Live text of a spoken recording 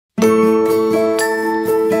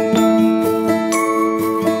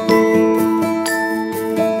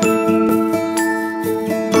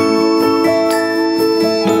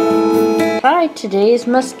Today is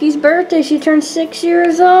Musky's birthday. She turned 6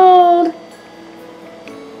 years old.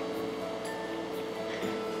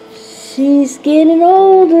 She's getting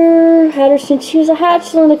older. Had her since she was a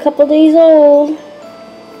hatchling, a couple days old.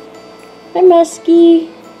 Hi, Musky.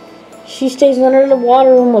 She stays under the water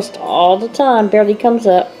almost all the time. Barely comes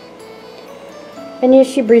up. And yes,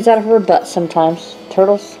 she breathes out of her butt sometimes.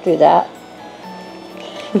 Turtles do that.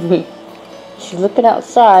 She's looking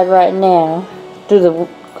outside right now through the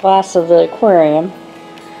glass of the aquarium.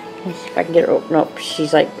 Let's see if I can get her open up.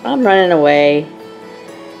 She's like, I'm running away.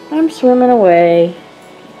 I'm swimming away.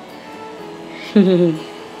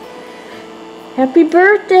 Happy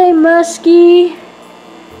birthday, Musky.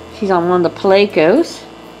 She's on one of the Plecos.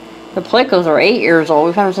 The Plecos are 8 years old.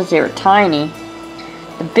 We've had them since they were tiny.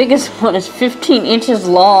 The biggest one is 15 inches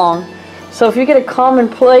long. So if you get a common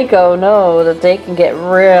Pleco, know that they can get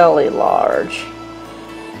really large.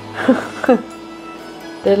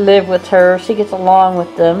 They live with her. She gets along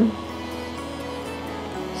with them.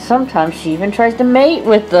 Sometimes she even tries to mate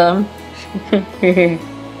with them.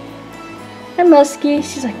 Hi, Musky.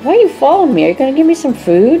 She's like, why are you following me? Are you going to give me some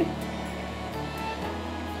food?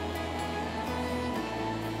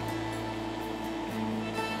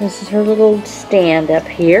 This is her little stand up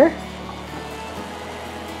here.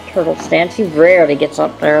 Turtle stand. She rarely gets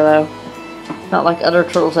up there, though. Not like other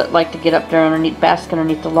turtles that like to get up there underneath, bask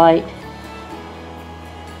underneath the light.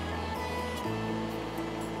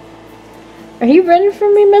 Are you running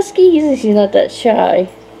from me, Musky? She's not that shy.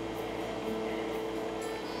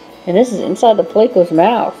 And this is inside the Pleco's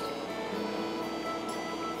mouth.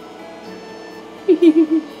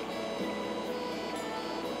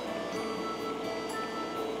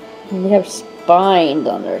 And they have spines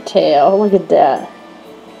on their tail. Look at that.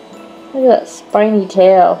 Look at that spiny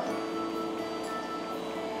tail.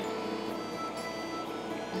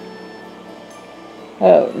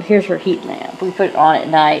 Oh, here's her heat lamp. We put it on at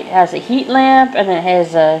night. It has a heat lamp and it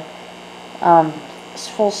has a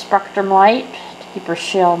full spectrum light to keep her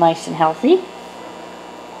shell nice and healthy.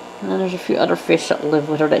 And then there's a few other fish that live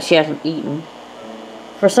with her that she hasn't eaten.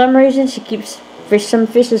 For some reason, she keeps some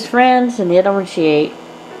fish as friends, and the other one she ate.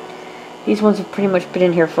 These ones have pretty much been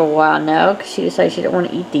in here for a while now because she decided she didn't want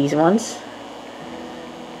to eat these ones.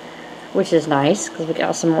 Which is nice because we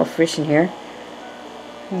got some more fish in here.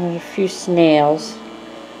 And there's a few snails.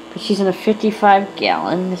 But she's in a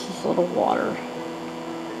 55-gallon. This is a little water.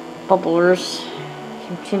 Bubblers.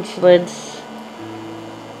 Some chinchillids.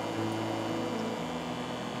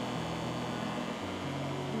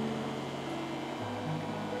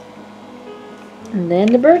 And then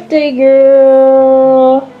the birthday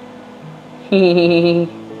girl.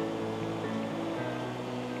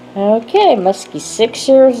 Okay, Musky's 6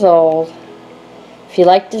 years old. If you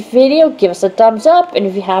liked this video, give us a thumbs up. And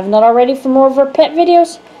if you have not already for more of our pet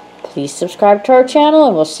videos, please subscribe to our channel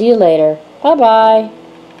and we'll see you later. Bye-bye.